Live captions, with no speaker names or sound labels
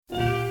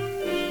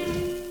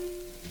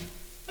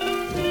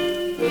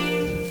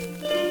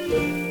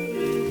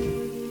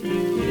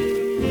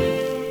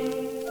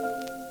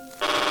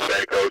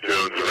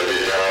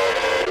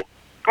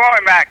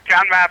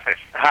Mathis.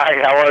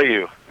 Hi, how are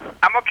you?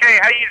 I'm okay.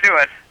 How you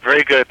doing?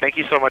 Very good. Thank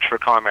you so much for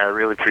calling me. I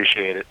really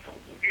appreciate it.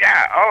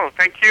 Yeah. Oh,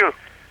 thank you.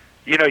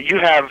 You know, you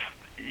have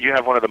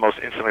one of the most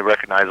instantly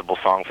recognizable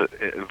songs,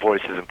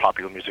 voices in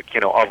popular music,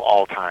 of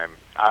all time.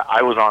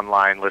 I was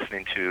online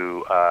listening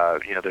to,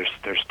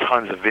 there's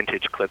tons of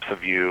vintage clips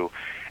of you,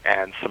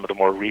 and some of the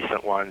more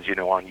recent ones,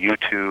 on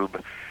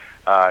YouTube.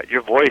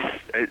 Your voice,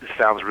 it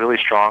sounds really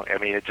strong. I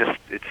mean, it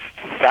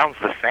sounds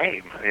the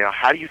same.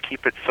 How do you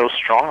keep it so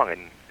strong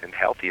and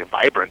healthy and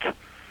vibrant?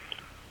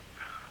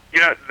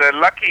 The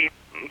lucky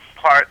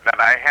part that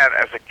I had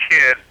as a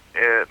kid,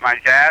 my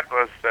dad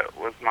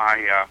was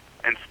my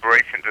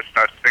inspiration to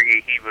start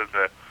singing.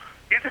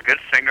 He's a good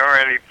singer,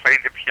 and he played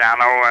the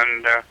piano,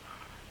 and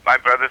my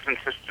brothers and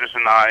sisters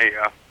and I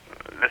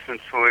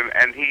listened to him,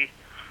 and he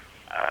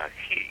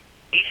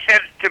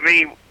said to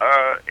me,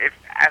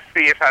 asked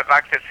me if I'd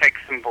like to take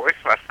some voice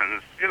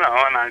lessons, and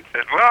I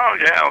said, well,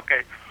 yeah,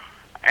 okay,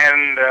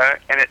 and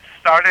it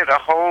started a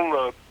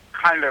whole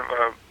kind of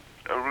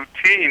a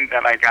routine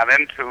that I got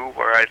into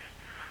where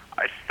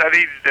I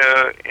studied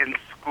in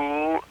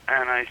school,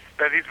 and I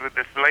studied with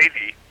this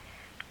lady,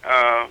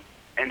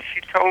 and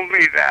she told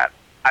me that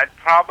I'd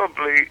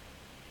probably,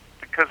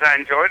 because I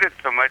enjoyed it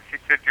so much, she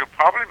said, you'll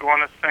probably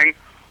want to sing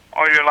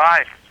all your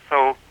life,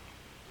 so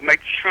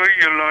make sure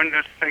you learn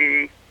to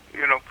sing,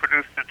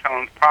 produce the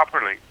tones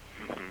properly.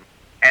 Mm-hmm.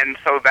 And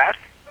so that's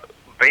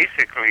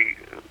basically,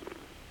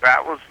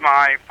 that was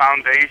my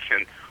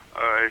foundation.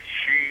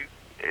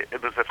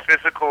 It was a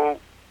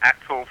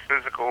actual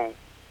physical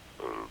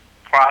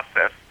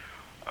process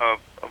of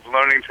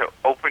learning to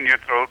open your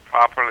throat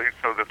properly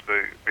so that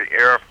the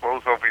air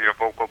flows over your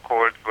vocal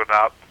cords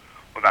without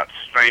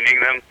straining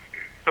them.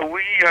 So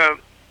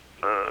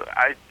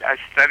I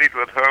studied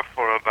with her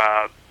for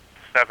about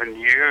 7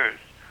 years,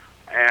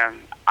 and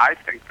I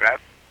think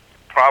that's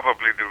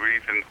probably the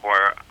reason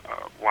why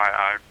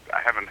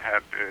I haven't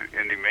had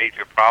any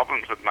major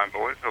problems with my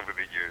voice over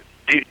the years.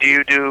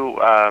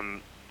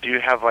 Do you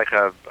have like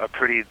a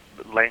pretty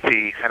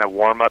lengthy kind of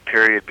warm-up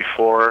period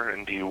before,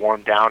 and do you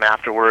warm down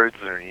afterwards,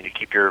 or you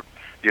keep your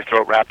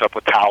throat wrapped up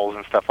with towels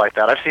and stuff like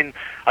that? I've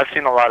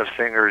seen a lot of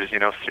singers,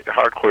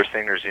 hardcore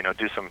singers,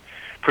 do some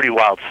pretty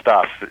wild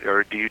stuff.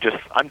 Or do you just,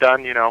 I'm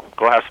done,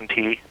 go have some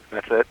tea,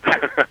 and that's it?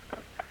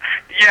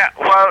 Yeah,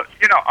 well,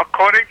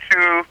 according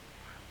to,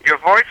 your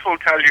voice will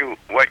tell you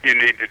what you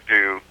need to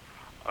do.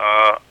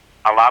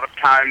 A lot of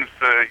times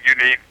you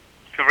need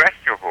to rest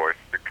your voice,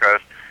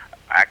 because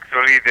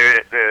actually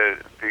the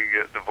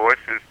voice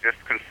just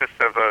consists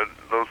of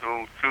those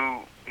little two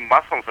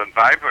muscles that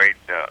vibrate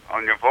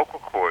on your vocal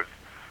cords,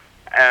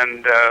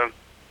 and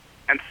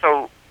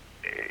so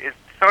it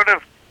sort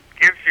of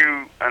gives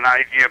you an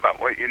idea about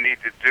what you need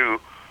to do.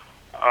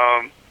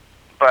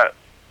 But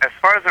as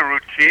far as a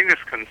routine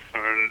is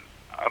concerned,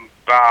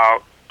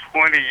 about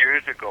 20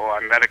 years ago,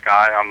 I met a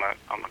guy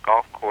on the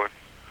golf course,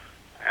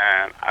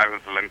 and I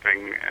was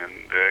limping, and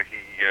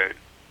he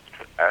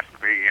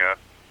asked me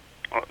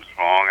what was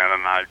wrong, and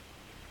then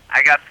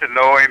I got to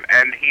know him,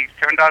 and he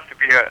turned out to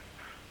be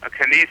a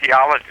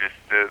kinesiologist,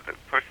 the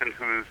person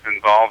who's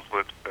involved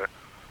with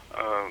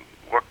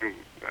working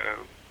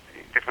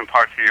different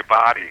parts of your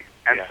body.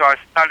 And so I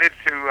started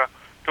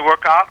to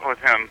work out with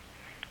him.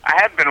 I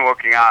had been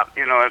working out,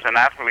 as an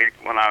athlete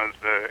when I was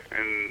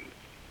in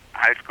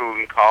high school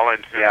and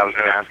college. Yeah, I was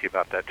going to ask you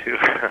about that too.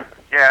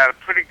 Yeah,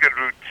 pretty good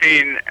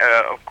routine,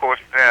 of course,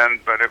 then,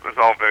 but it was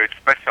all very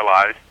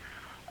specialized.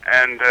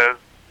 And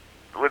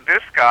with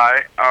this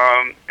guy,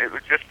 it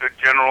was just a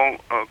general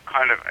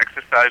kind of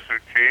exercise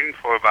routine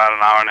for about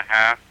an hour and a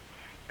half,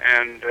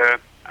 and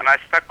I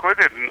stuck with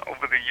it. And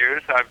over the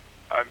years,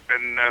 I've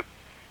been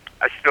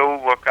I still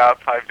work out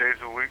 5 days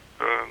a week,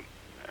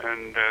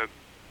 and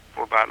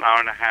for about an hour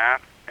and a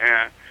half.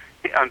 And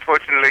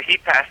unfortunately, he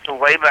passed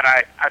away, but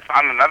I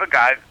found another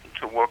guy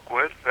to work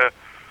with,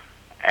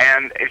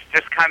 and it's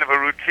just kind of a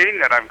routine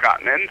that I've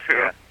gotten into.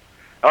 Yeah.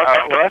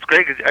 Okay, well, that's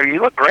great. You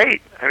look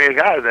great. I mean,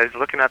 guys, I was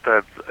looking at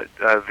the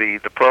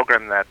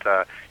program that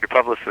your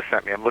publicist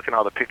sent me. I'm looking at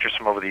all the pictures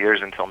from over the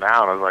years until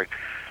now, and I was like,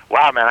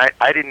 wow, man,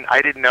 I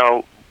didn't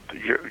know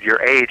your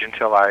age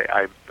until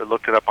I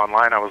looked it up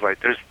online. I was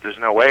like, there's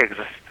no way, because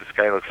this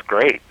guy looks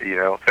great,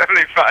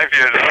 75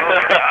 years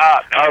old.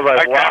 I was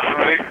like, wow.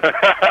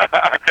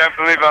 I can't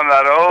believe I'm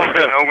that old.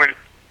 When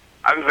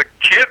I was a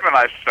kid when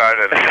I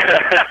started.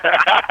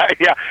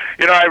 Yeah,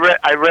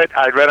 I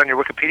read on your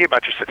Wikipedia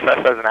about your success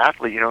as an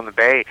athlete, in the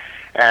Bay,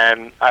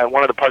 and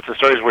one of the parts of the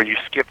story is where you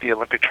skipped the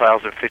Olympic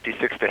trials in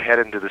 '56 to head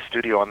into the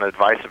studio on the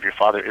advice of your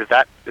father. Is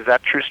that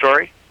true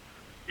story?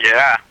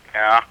 Yeah.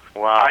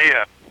 Wow.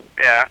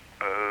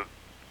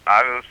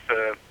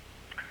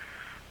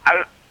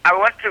 I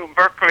went to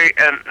Berkeley,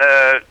 and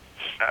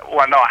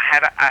I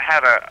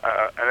had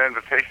an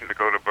invitation to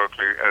go to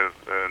Berkeley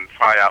and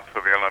try out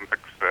for the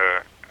Olympics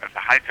as a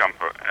high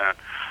jumper. And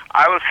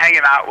I was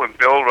hanging out with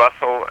Bill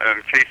Russell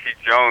and Casey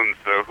Jones,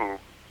 who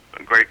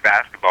are great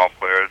basketball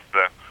players.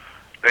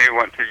 They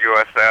went to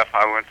USF.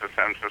 I went to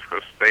San Francisco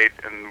State,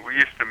 and we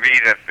used to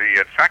meet at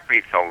the track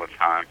meets all the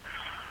time.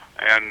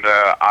 and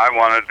I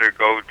wanted to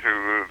go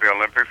to the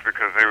Olympics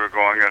because they were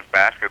going as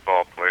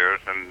basketball players.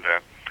 And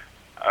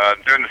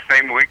during the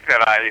same week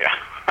that I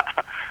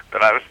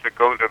that I was to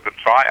go to the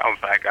trials,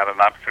 I got an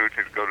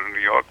opportunity to go to New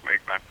York,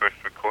 make my first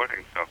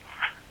recording. So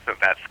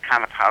that's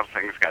kind of how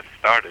things got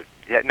started.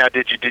 Yeah. Now,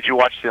 did you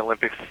watch the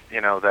Olympics? You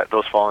know, that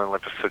those following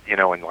Olympics. You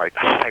know, and like,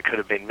 oh, that could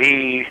have been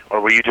me,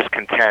 or were you just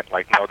content?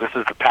 Like, no, this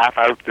is the path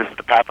out. This is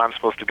the path I'm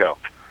supposed to go.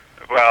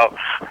 Well,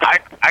 I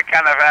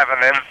kind of have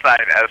an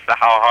insight as to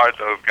how hard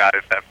those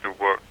guys have to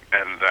work,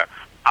 and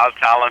how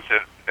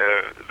talented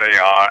they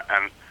are,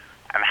 and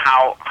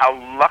how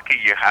lucky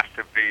you have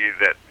to be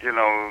that, you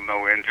know,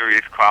 no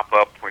injuries crop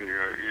up when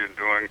you're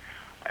doing,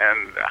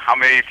 and how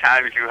many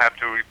times you have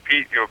to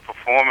repeat your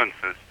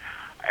performances.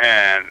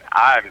 And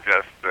I'm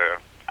just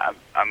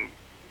I'm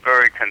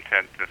very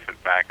content to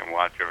sit back and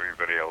watch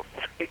everybody else.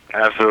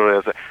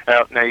 Absolutely.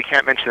 Now you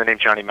can't mention the name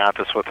Johnny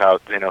Mathis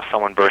without, you know,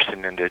 someone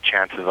bursting into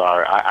Chances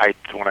Are. I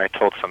when I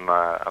told some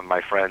of my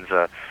friends,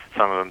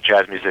 some of them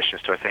jazz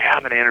musicians, I say, hey,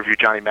 I'm going to interview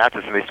Johnny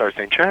Mathis, and they start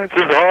saying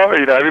Chances Are.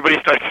 You know, everybody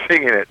starts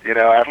singing it. You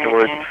know,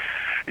 afterwards. Mm-hmm.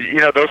 You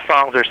know, those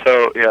songs are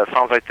so,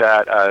 songs like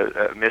that,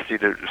 Missy,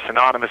 they're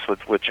synonymous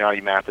with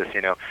Johnny Mathis, you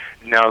know.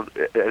 Now,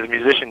 as a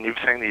musician, you've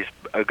sang these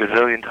a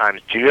gazillion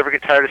times. Do you ever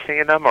get tired of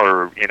singing them,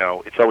 or, you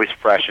know, it's always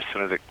fresh as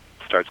soon as it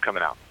starts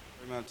coming out?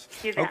 Very much.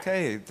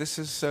 Okay, this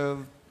is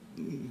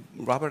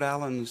Robert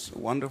Allen's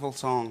wonderful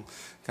song,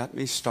 got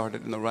me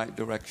started in the right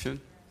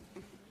direction.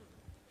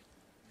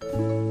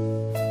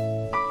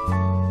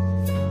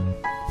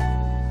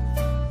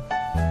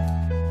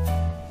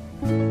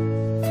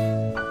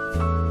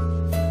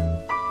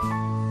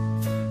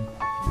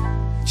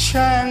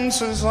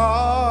 Chances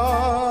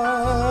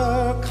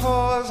are,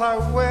 'cause I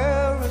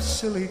wear a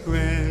silly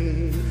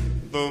grin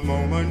the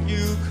moment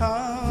you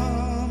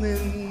come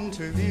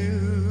into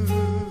view.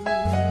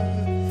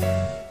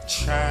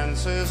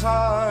 Chances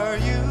are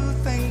you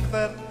think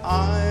that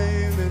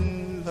I'm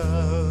in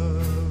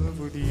love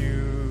with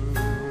you.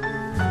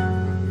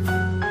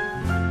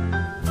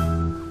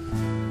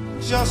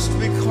 Just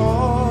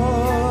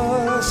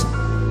because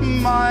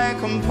my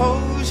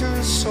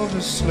composure sort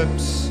of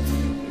slips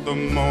the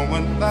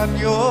moment that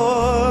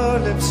your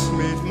lips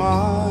meet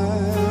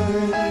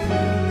mine.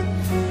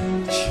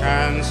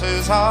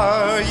 Chances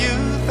are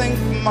you think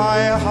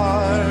my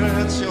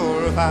heart's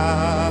your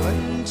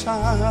Valentine.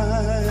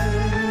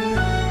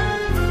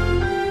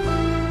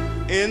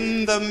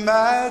 In the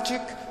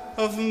magic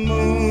of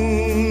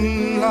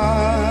moonlight,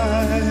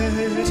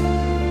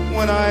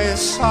 when I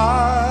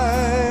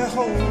sigh,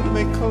 hold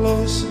me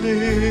close,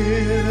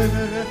 dear.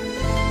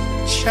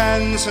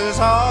 Chances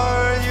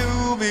are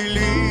you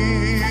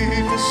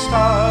believe the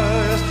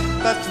stars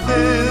that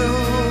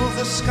fill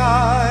the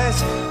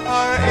skies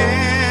are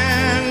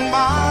in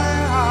my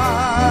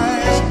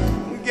eyes.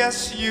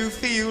 Guess you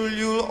feel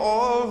you'll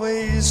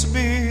always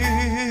be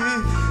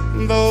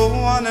the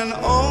one and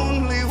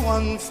only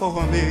one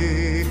for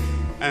me.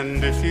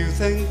 And if you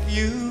think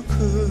you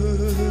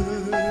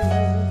could,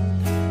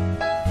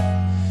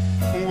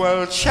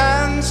 well,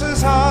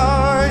 chances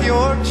are,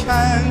 your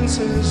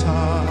chances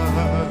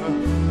are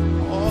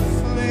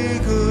awfully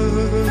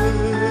good.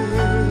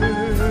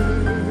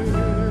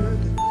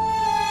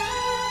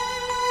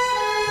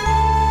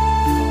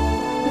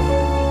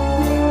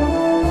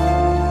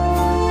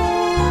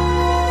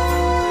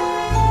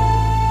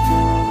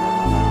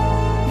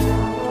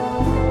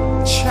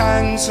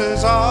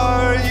 Chances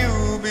are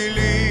you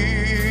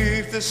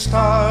believe the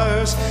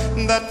stars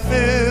that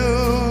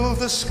fill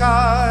the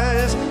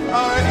skies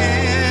are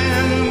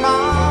in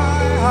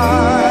my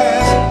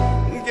eyes.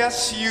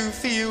 Guess you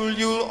feel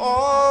you'll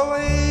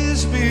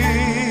always be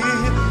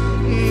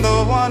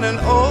the one and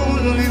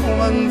only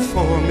one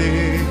for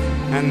me.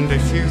 And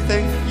if you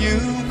think you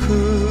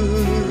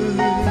could,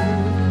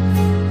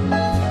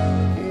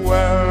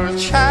 well,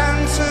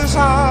 chances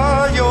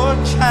are, your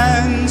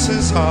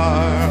chances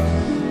are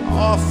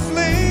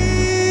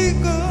awfully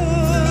good.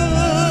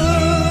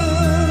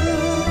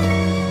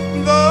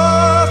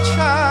 The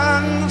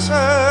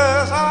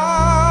chances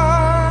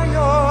are,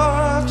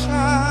 your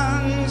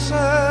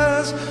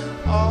chances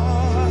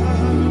are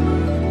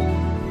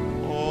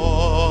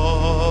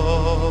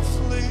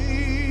awfully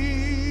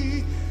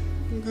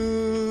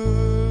good.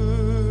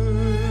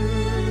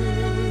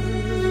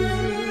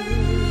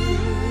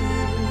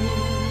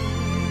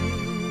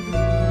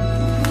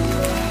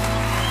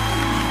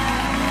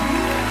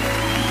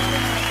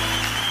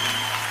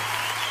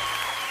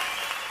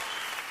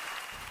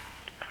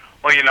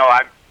 Well, you know,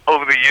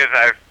 over the years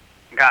I've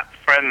got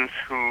friends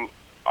who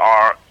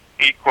are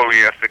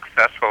equally as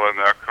successful in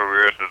their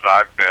careers as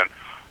I've been,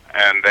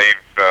 and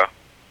they've,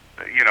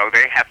 you know,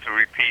 they have to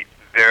repeat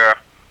their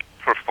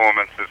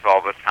performances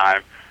all the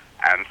time,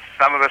 and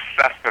some of the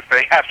stuff that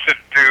they have to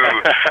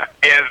do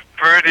is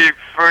pretty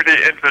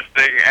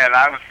interesting, and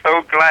I'm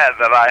so glad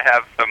that I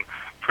have some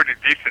pretty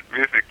decent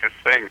music to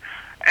sing.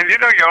 And you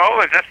know,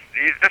 you're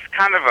just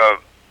kind of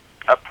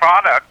a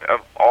product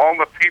of all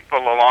the people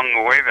along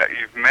the way that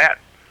you've met.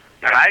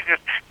 And I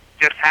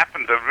just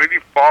happened to really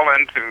fall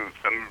into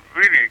some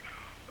really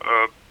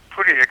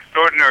pretty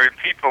extraordinary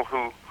people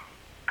who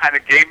kind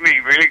of gave me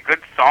really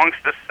good songs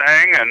to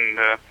sing, and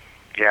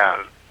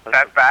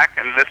sat back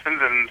and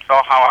listened and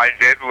saw how I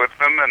did with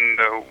them, and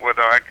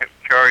whether I could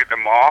carry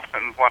them off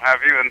and what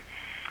have you. And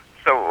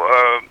so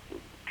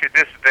to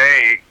this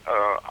day,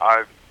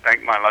 I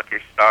thank my lucky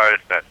stars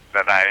that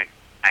I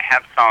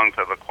have songs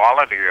of the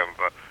quality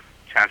of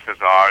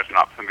Chances Are. It's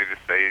not for me to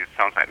say. It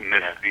sounds like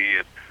Misty,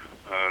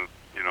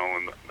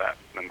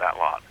 and that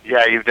lot.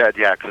 Yeah, you've done.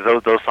 Yeah,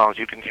 because those songs,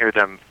 you can hear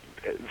them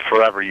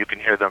forever. You can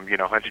hear them,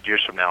 100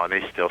 years from now, and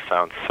they still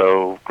sound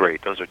so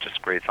great. Those are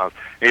just great songs.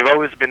 And you've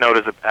always been known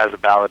as a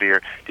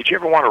balladeer. Did you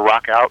ever want to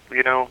rock out,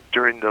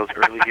 during those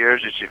early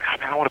years? Did you?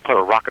 I want to put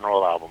a rock and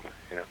roll album.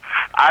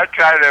 I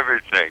tried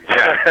everything.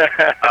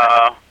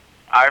 Yeah.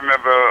 I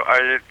remember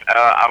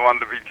I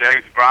wanted to be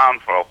James Brown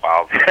for a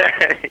while.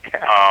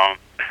 Yeah.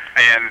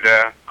 And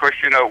of course,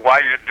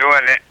 while you're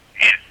doing it,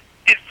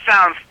 it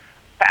sounds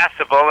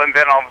passable, and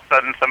then all of a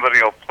sudden somebody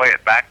will play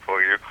it back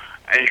for you,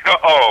 and you go,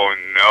 "Oh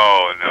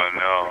no!"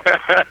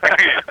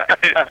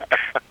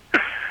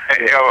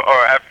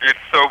 or after you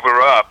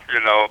sober up,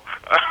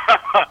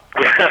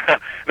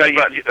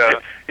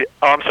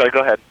 I'm sorry.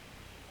 Go ahead.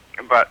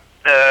 But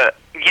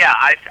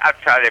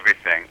I've tried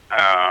everything,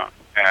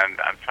 and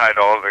I've tried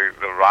all the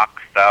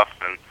rock stuff,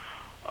 and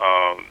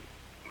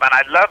but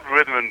I love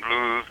rhythm and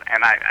blues,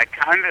 and I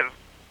kind of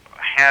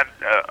had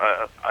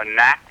a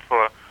knack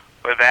for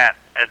that,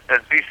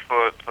 at least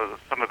for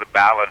some of the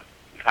ballad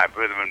type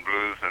rhythm and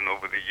blues, and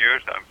over the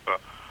years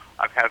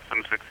I've had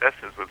some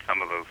successes with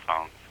some of those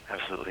songs.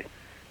 Absolutely.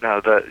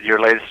 Now, your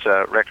latest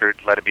record,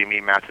 Let It Be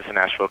Me, Matheson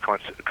Nashville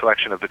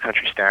collection of the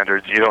country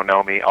standards, You Don't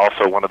Know Me,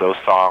 also one of those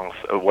songs,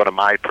 one of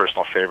my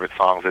personal favorite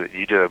songs. That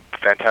you did a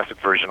fantastic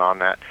version on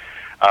that.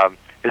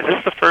 Is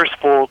this the first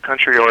full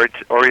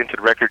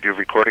country-oriented record you've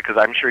recorded? Because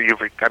I'm sure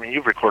you've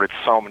recorded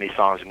so many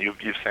songs, and you've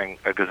sang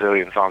a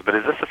gazillion songs. But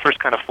is this the first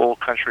kind of full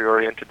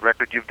country-oriented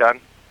record you've done?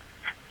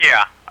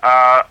 Yeah.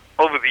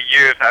 Over the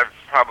years, I've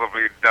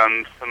probably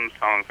done some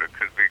songs that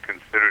could be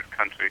considered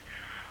country.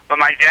 But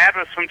my dad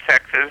was from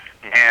Texas,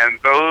 and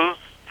those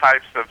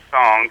types of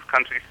songs,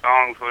 country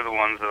songs, were the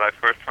ones that I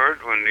first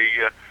heard when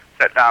he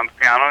sat down at the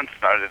piano and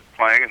started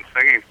playing and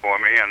singing for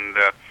me. And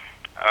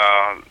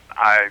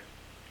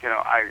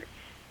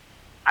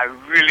I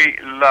really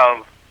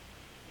love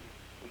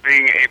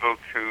being able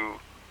to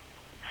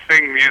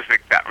sing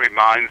music that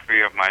reminds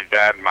me of my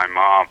dad and my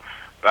mom.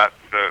 That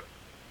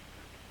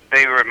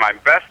they were my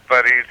best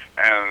buddies,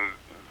 and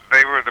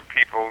they were the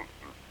people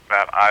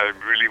that I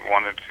really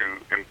wanted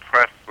to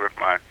impress with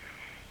my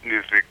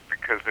music,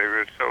 because they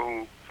were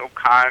so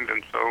kind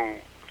and so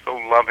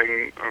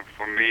loving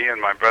for me and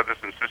my brothers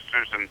and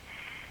sisters, and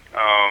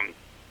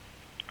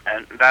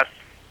that's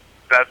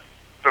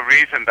the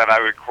reason that I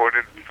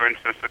recorded, for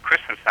instance, the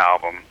Christmas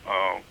album,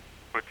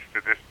 which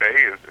to this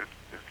day is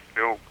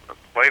still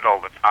played all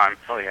the time.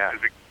 Oh yeah.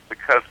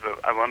 Because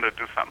I wanted to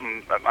do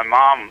something that my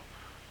mom,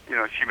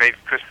 she made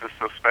Christmas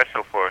so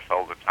special for us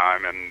all the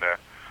time, and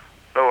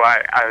so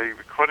I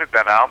recorded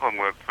that album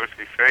with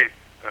Percy Faith,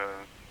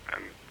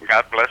 and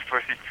God bless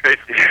Percy Faith.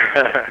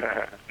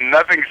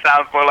 Nothing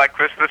sounds more like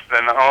Christmas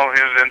than all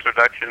his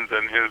introductions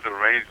and his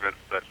arrangements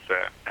that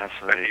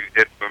he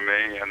did for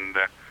me, and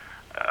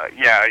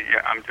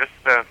I'm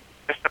just a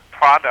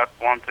product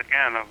once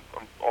again of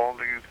all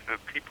these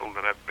people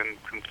that I've been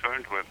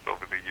concerned with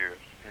over the years.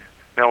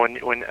 Now,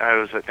 when I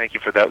was thank you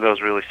for that. That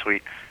was really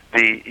sweet.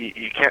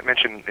 You can't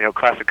mention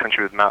classic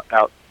country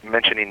without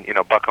mentioning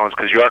Buck Owens,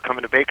 because you are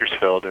coming to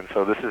Bakersfield, and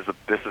so this is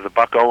a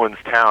Buck Owens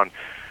town.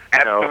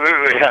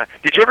 Absolutely. Yeah.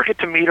 Did you ever get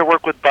to meet or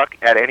work with Buck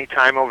at any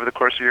time over the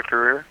course of your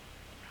career?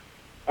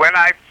 When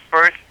I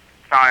first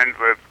signed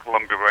with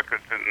Columbia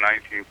Records in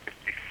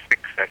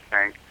 1956, I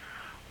think,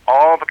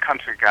 all the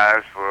country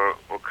guys were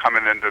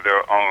coming into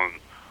their own,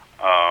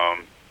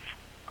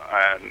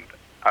 and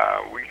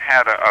we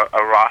had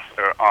a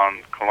roster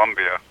on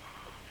Columbia.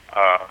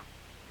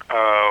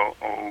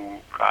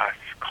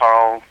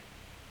 Carl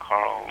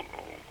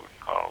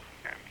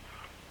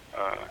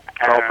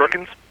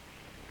Perkins?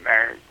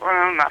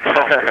 Well, not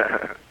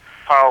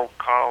Carl.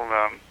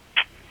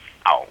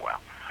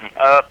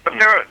 But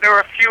there were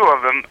a few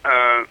of them,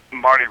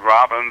 Marty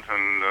Robbins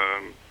and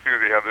a few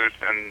of the others,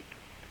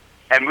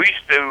 and we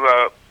used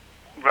to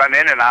run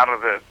in and out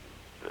of the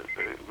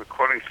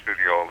recording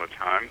studio all the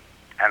time.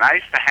 And I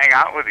used to hang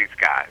out with these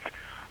guys.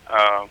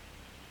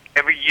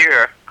 Every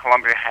year,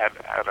 Columbia had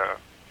a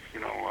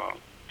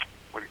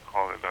what do you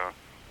call it, a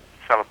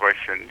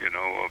celebration,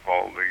 of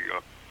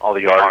all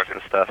the artists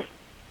and stuff.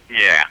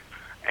 Yeah,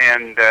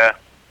 and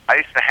I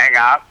used to hang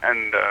out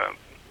and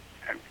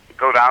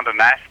go down to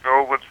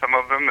Nashville with some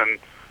of them and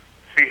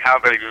see how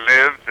they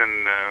lived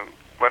and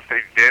what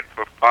they did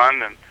for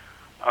fun. And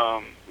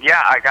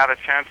I got a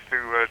chance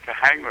to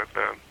hang with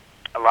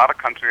a lot of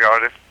country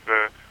artists.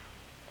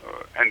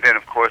 And then,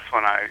 of course,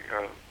 when I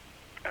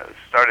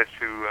started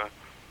to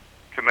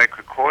make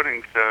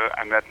recordings,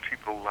 I met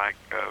people like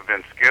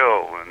Vince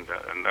Gill and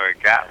Larry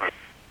Gatlin,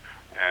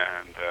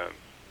 and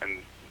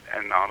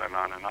on and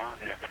on and on.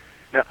 Yeah.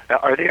 Now,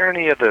 are there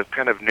any of the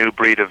kind of new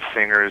breed of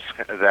singers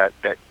that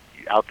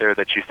out there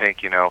that you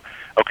think,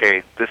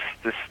 okay, this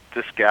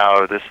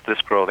gal or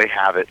this girl, they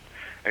have it?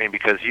 I mean,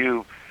 because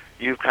you've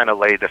kind of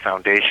laid the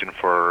foundation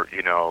for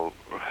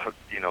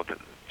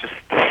just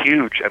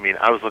huge. I mean,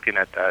 I was looking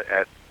at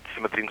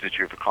some of the things that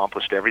you've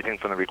accomplished. Everything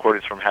from the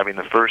recordings, from having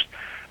the first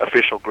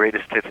official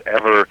greatest hits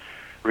ever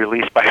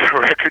released by a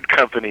record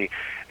company,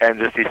 and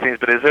just these things.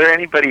 But is there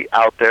anybody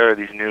out there,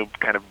 these new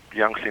kind of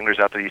young singers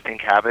out there, you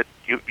think have it?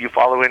 You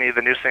follow any of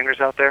the new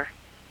singers out there?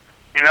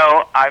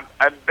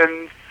 I've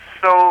been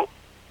so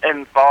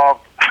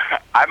involved.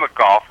 I'm a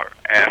golfer,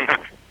 and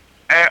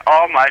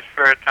all my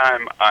spare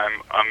time,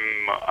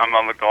 I'm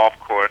on the golf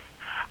course.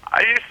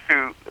 I used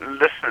to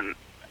listen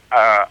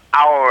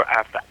hour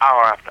after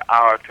hour after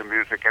hour to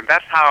music, and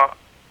that's how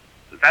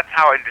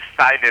I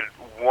decided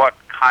what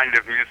kind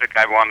of music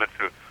I wanted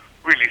to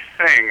really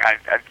sing.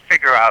 I'd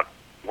figure out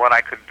what I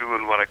could do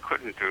and what I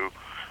couldn't do,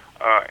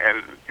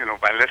 and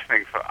by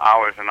listening for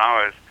hours and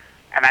hours.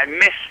 And I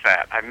miss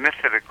that. I miss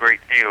it a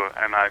great deal,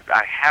 and I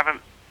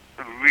haven't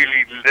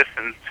really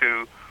listened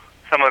to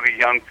some of the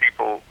young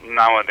people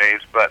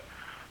nowadays. But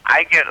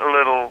I get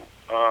little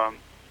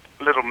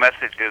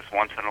messages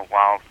once in a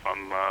while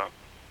from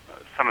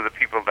some of the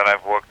people that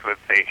I've worked with.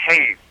 Say,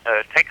 hey,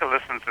 take a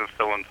listen to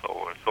so and so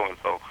or so and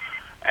so,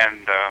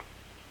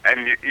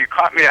 and you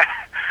caught me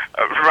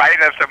right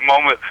at the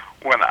moment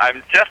when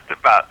I'm just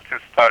about to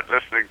start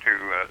listening to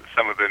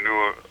some of the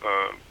newer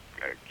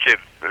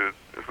kids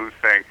who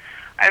sing,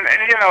 and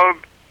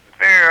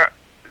they're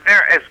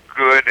as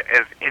good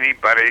as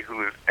anybody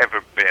who has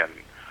ever been,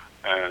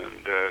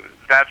 and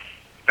that's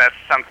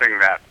something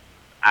that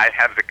I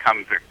had to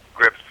come to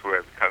grips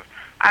with, because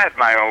I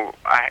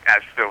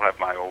still have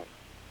my old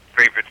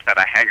favorites that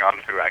I hang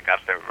on to. I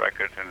got their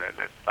records, and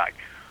it's like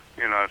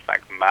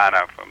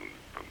manna from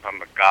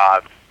the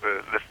gods,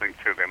 listening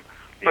to them.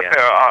 But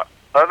there are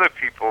other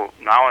people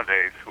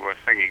nowadays who are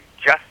singing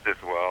just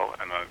as well,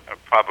 and are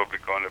probably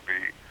going to be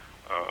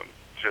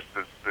just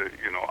as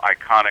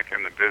iconic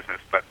in the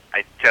business. But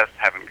I just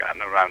haven't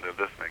gotten around to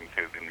listening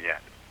to them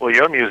yet. Well,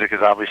 your music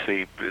is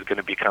obviously going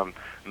to become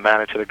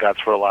manna to the gods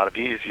for a lot of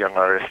these young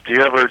artists. Do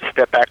you ever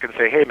step back and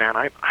say, "Hey, man,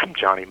 I'm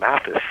Johnny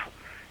Mathis"?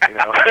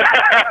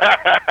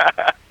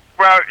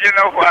 Well, you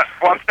know what?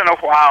 Once in a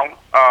while,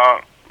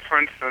 for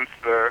instance,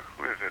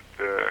 who is it?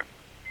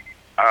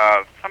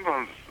 Some of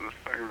them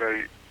saying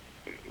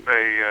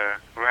they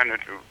ran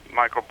into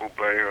Michael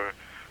Bublé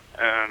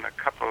and a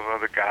couple of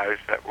other guys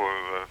that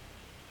were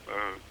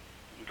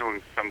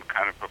doing some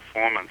kind of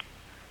performance,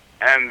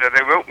 and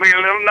they wrote me a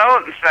little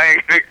note and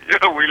saying,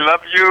 we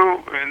love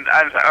you, and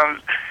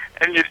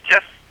you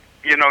just,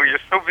 you're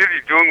so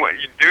busy doing what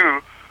you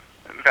do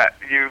that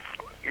you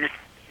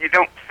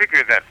don't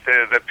figure that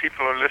the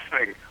people are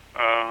listening,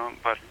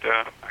 but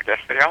I guess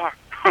they are.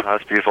 Oh,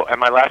 that's beautiful. And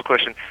my last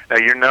question: now,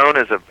 you're known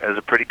as a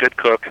pretty good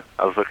cook.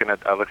 I was looking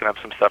up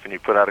some stuff, and you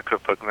put out a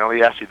cookbook. And let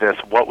me ask you this: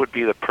 what would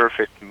be the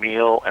perfect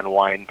meal and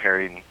wine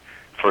pairing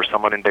for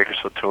someone in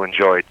Bakersfield to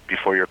enjoy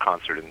before your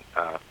concert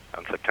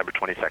on September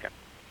 22nd?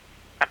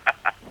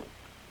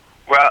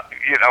 Well,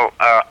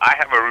 I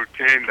have a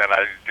routine that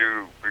I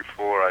do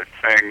before I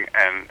sing,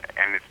 and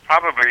it's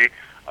probably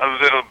a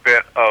little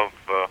bit of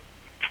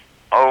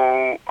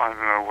I don't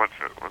know,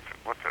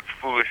 what's that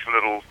foolish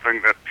little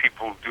thing that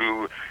people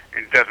do.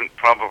 It doesn't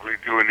probably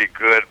do any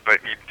good,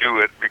 but you do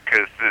it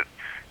because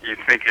you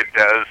think it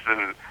does.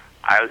 And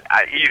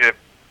I eat it.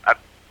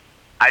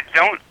 I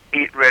don't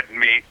eat red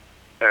meat.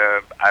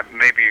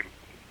 Maybe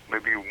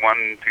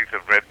one piece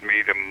of red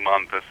meat a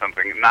month or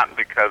something. Not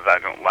because I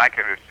don't like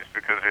it. It's just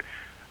because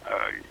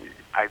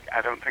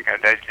I don't think I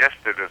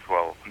digest it as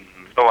well.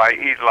 Mm-hmm. So I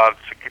eat a lot of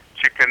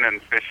chicken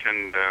and fish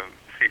and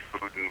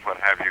seafood and what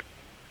have you.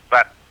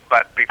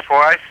 But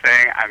before I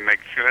sing, I make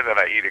sure that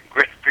I eat a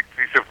great big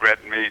piece of red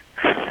meat,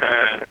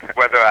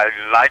 whether I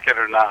like it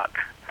or not.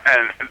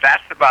 And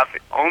that's about the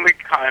only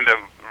kind of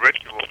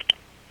ritual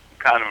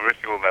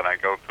that I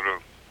go through.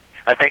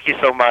 I thank you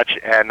so much.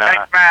 And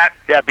thanks, Matt.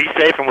 Yeah, be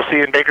safe, and we'll see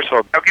you in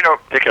Bakersfield. Okay,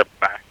 take care.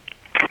 Bye.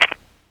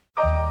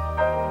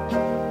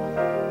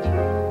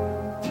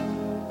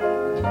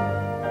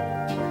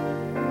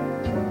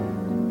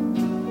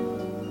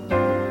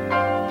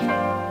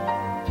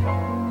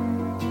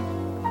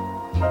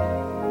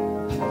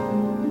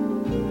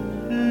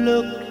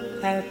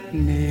 Look at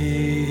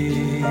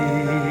me,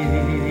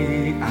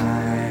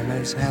 I'm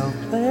as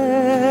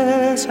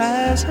helpless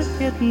as a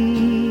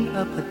kitten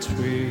up a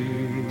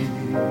tree,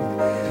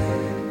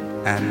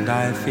 and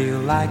I feel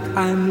like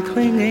I'm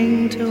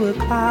clinging to a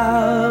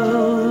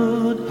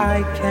cloud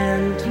I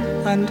can't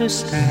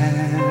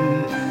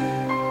understand.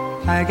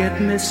 I get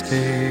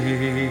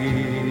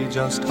misty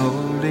just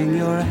holding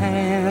your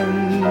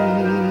hand.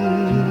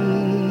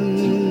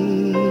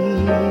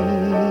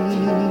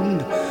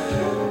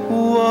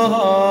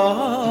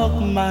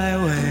 Walk my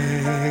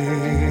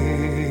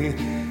way,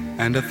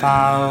 and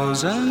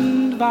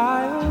 1,000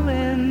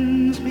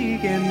 violins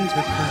begin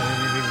to play.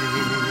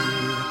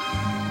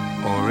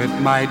 or it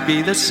might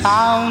be the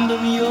sound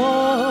of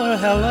your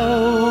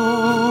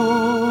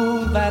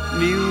hello. That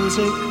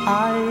music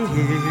I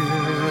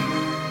hear,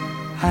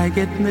 I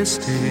get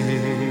misty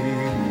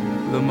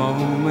the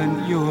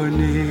moment you're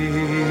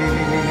near.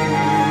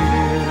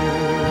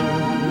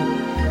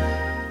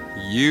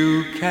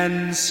 You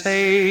can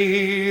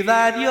say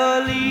that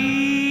you're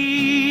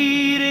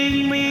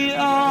leading me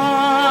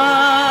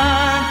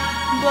on,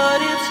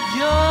 but it's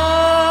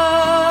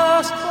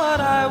just what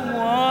I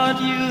want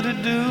you to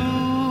do.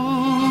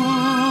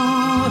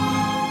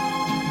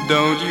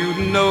 Don't you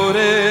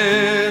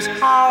notice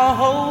how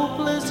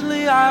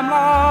hopelessly I'm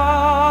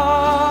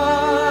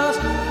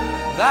lost?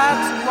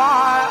 That's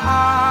why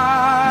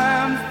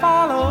I'm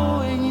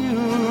following you.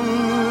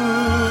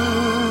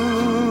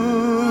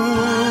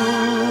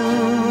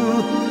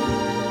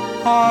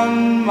 On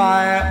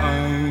my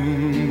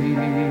own,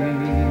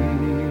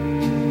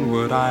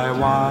 would I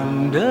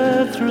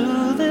wander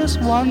through this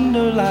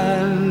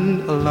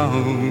wonderland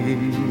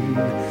alone,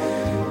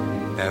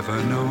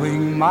 never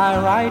knowing my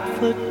right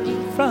foot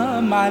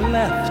from my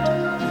left,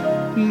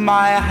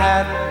 my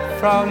hat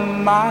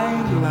from my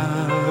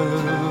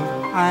glove?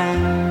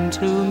 I'm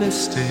too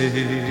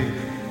misty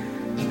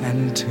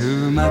and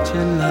too much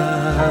in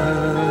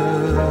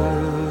love.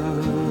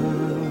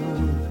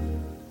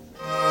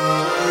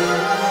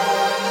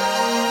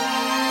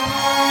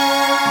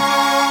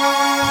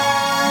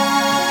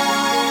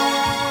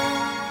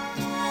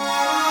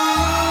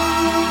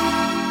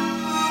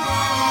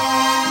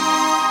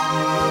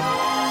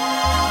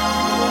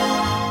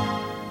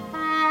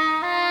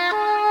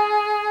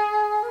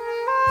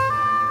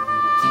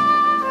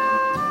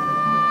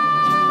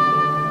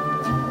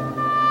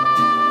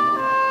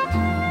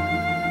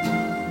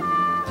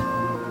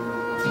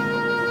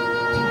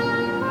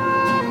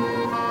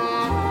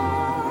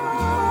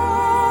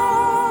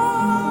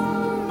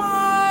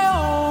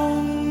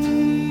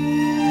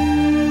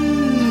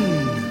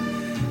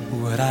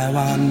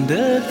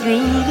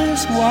 Through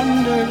this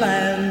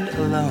wonderland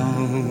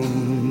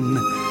alone,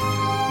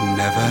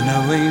 never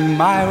knowing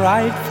my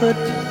right foot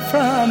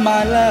from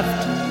my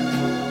left,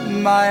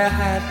 my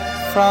hat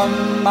from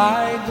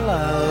my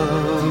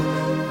glove.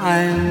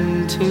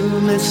 I'm too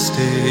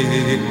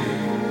misty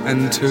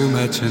and too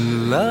much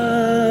in love.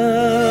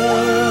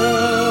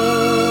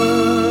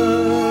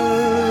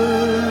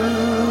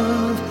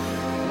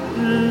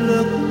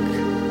 Look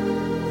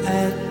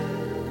at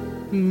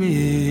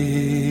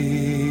me.